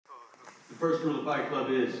First rule of Fight Club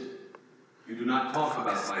is you do not talk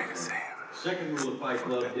about Fight Club. Second rule of Fight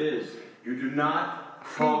Club is you do not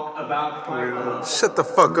talk about Fight Club. Shut the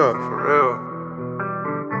fuck up, for real.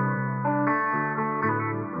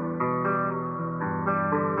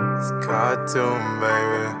 It's Cartune,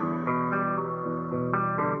 baby.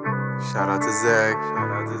 Shout out to Zach.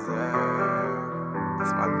 Shout out to Zach.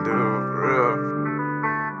 That's my dude, for real.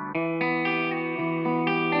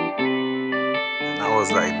 And I was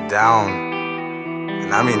like down.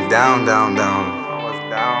 And I mean down. I was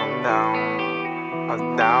down. I was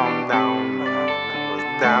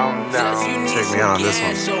down. Check me out on this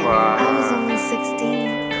one. I was only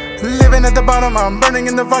 16. Living at the bottom, I'm burning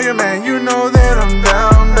in the fire, man. You know that I'm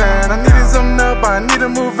down bad. I needed some help, I need to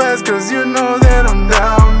move fast, cause you know that I'm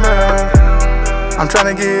down bad. I'm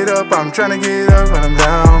trying to get up, but I'm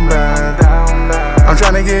down bad. I'm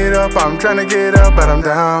trying to get up, but I'm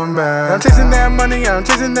down bad. I'm chasing that money, I'm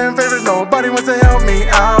chasing them favors. Nobody wants to help me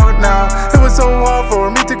out now. It was so hard for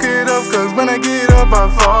me to get up, cause when I get up, I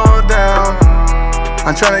fall down.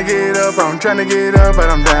 I'm trying to get up, but I'm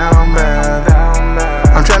down bad.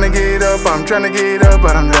 I'm trying to get up,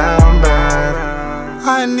 but I'm down bad.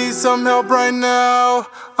 I need some help right now.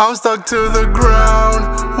 I'm stuck to the ground.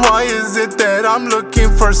 Why is it that I'm looking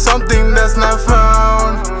for something that's not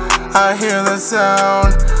found? I hear the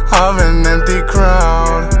sound of an empty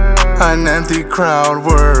crowd. An empty crowd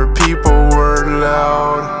where people were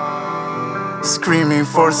loud, screaming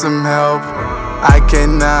for some help. I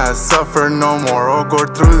cannot suffer no more or go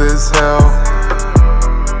through this hell.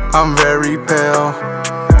 I'm very pale,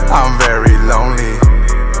 I'm very lonely.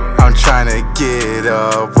 I'm trying to get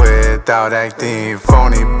up without acting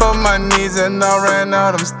phony, but my knees and I ran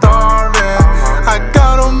out, I'm starving. I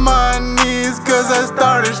got on my knees cause I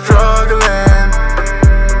started struggling.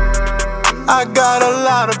 I got a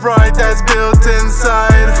lot of pride that's built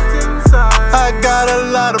inside. I got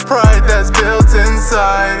a lot of pride that's built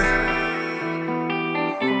inside.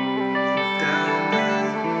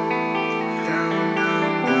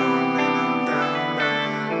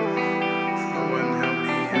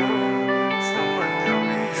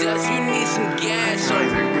 I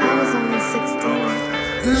was only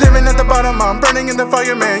 16. Living at the bottom, I'm burning in the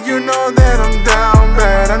fire, man. You know that I'm down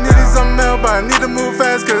bad. I needed some help, I need to move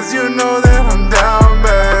fast, cause you know that I'm down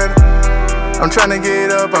bad. I'm trying to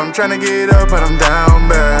get up, but I'm down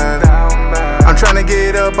bad. I'm trying to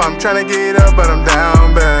get up, but I'm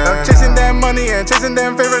down bad. I'm chasing that money and chasing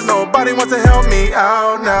them favors. Nobody wants to help me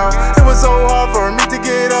out now. It was so hard for me to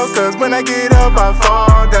get up, cause when I get up, I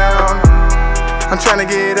fall down. I'm trying to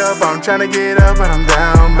get up, but I'm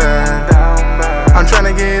down bad. I'm trying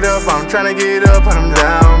to get up, but I'm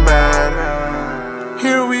down bad.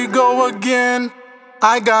 Here we go again.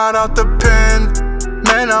 I got out the pen.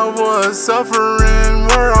 Man, I was suffering.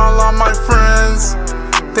 Where all of my friends?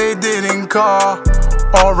 They didn't call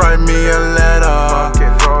or write me a letter.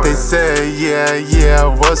 They said, yeah,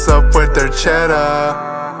 what's up with their cheddar?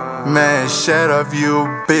 Man, shut up, you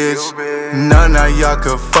bitch. None of y'all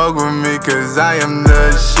could fuck with me, cause I am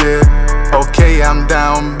the shit. Okay, I'm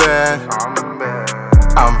down bad.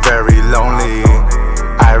 I'm very lonely.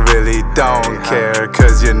 I really don't care,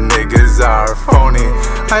 cause your niggas are phony.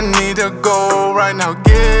 I need to go right now,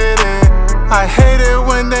 get it. I hate it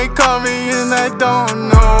when they call me and I don't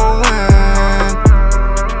know when.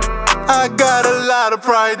 I got a lot of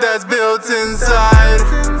pride that's built inside.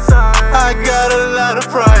 I got a lot of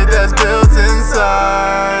pride that's built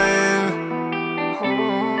inside.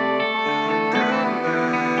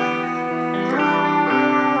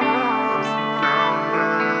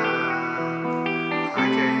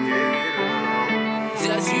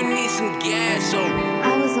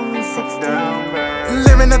 I was only 16.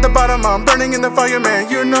 Living at the bottom, I'm burning in the fire, man.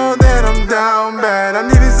 You know that I'm down bad. I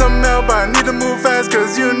needed some help, I need to move fast,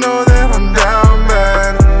 cause you know that I'm down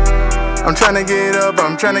bad. I'm trying to get up, but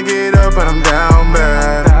I'm down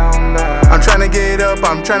bad. I'm trying to get up, but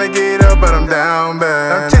I'm down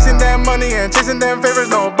bad. I'm chasing that money and chasing them favors.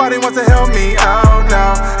 Nobody wants to help me out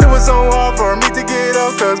now. It was so hard for me to get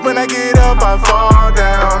up, cause when I get up, I fall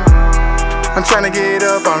down. I'm trying to get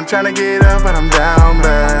up, but I'm down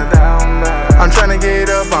bad. I'm trying to get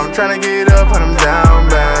up, but I'm down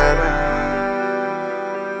bad.